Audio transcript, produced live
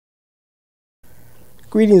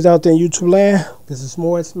Greetings out there in YouTube land. This is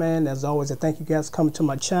Morris, man. As always, I thank you guys for coming to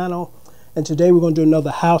my channel. And today we're going to do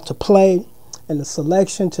another how to play. And the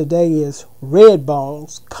selection today is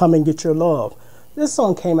Redbone's Come and Get Your Love. This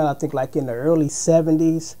song came out, I think, like in the early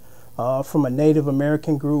 70s from a Native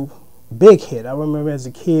American group. Big hit. I remember as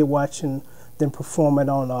a kid watching them perform it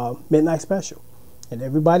on Midnight Special. And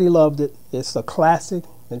everybody loved it. It's a classic.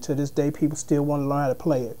 And to this day, people still want to learn how to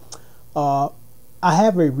play it. I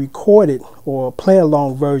have a recorded or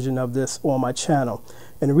play-along version of this on my channel,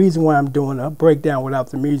 and the reason why I'm doing a breakdown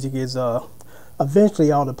without the music is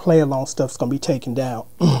eventually all the play-along stuff's gonna be taken down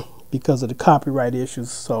because of the copyright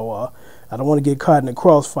issues. So I don't want to get caught in the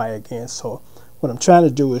crossfire again. So what I'm trying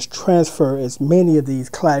to do is transfer as many of these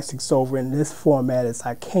classics over in this format as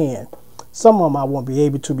I can. Some of them I won't be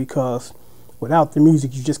able to because without the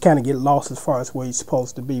music you just kind of get lost as far as where you're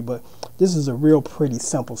supposed to be. But this is a real pretty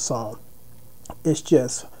simple song. It's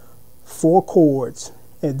just 4 chords,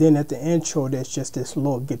 and then at the intro there's just this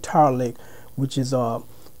little guitar lick, which is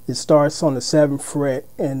it starts on the 7th fret,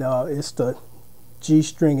 and it's the G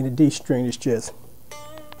string and the D string. It's just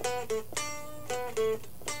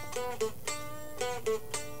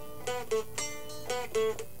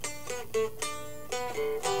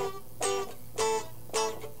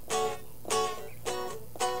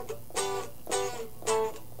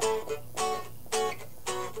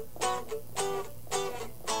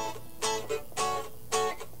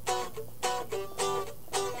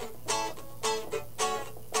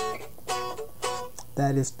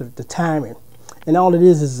that is the timing, and all it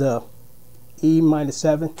is E minor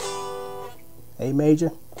 7, A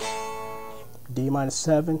major, D minor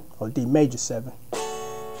 7, or D major 7.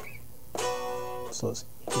 So it's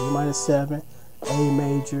E minor 7, A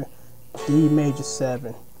major, D major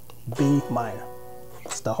 7, B minor.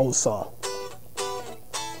 It's the whole song.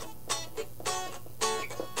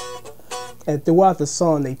 And throughout the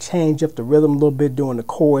song they change up the rhythm a little bit during the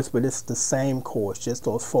chorus, but it's the same chords, just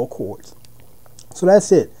those 4 chords. So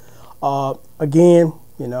that's it. Again,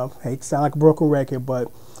 you know, I hate to sound like a broken record,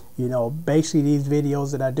 but you know, basically these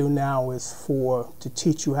videos that I do now is to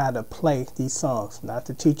teach you how to play these songs, not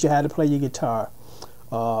to teach you how to play your guitar.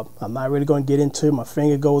 I'm not really going to get into it. My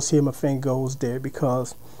finger goes here, my finger goes there,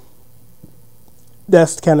 because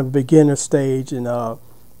that's kind of a beginner stage, and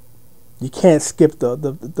you can't skip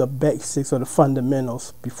the basics or the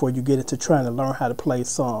fundamentals before you get into trying to learn how to play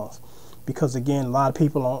songs. Because again, a lot of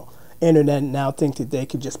people on internet now think that they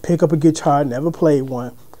can just pick up a guitar, never play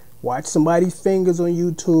one, watch somebody's fingers on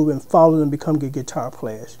YouTube and follow them, become good guitar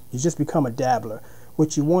players. You just become a dabbler.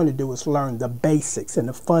 What you want to do is learn the basics and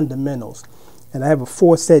the fundamentals. And I have a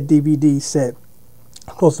 4-set DVD set,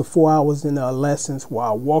 close to 4 hours in lessons, where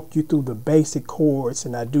I walk you through the basic chords,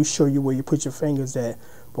 and I do show you where you put your fingers at.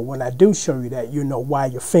 But when I do show you that, you know why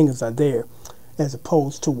your fingers are there, as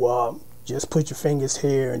opposed to just put your fingers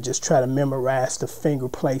here and just try to memorize the finger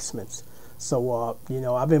placements. So, you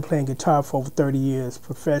know, I've been playing guitar for over 30 years,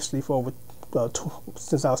 professionally for over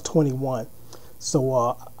since I was 21.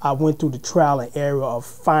 So I went through the trial and error of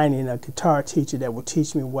finding a guitar teacher that will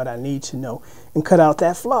teach me what I need to know and cut out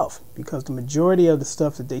that fluff. Because the majority of the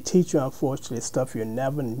stuff that they teach you, unfortunately, is stuff you'll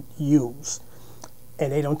never use.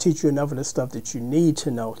 And they don't teach you enough of the stuff that you need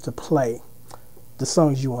to know to play the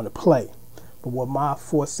songs you want to play. But with my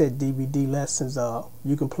 4-set DVD lessons,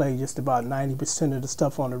 you can play just about 90% of the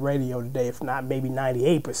stuff on the radio today, if not maybe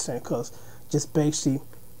 98%, because just basically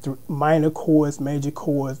minor chords, major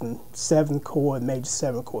chords, and 7 chord, major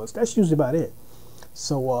 7 chords. That's usually about it.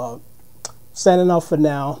 So signing off for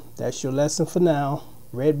now. That's your lesson for now.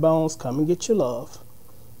 Redbone's Come and Get Your Love.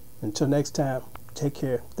 Until next time, take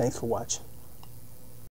care. Thanks for watching.